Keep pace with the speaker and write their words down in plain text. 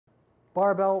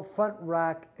Barbell front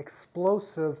rack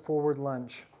explosive forward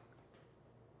lunge.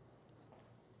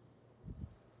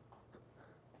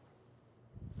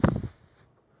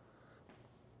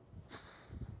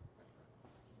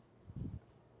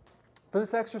 For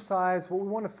this exercise, what we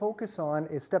want to focus on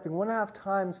is stepping 1.5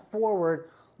 times forward,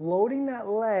 loading that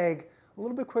leg a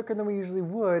little bit quicker than we usually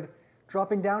would,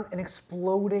 dropping down and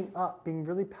exploding up, being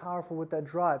really powerful with that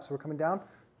drive. So we're coming down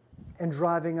and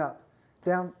driving up,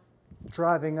 down,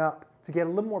 driving up, to get a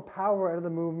little more power out of the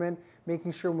movement,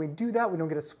 making sure when we do that, we don't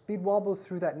get a speed wobble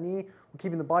through that knee. We're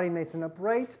keeping the body nice and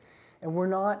upright, and we're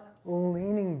not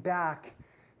leaning back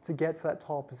to get to that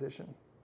tall position.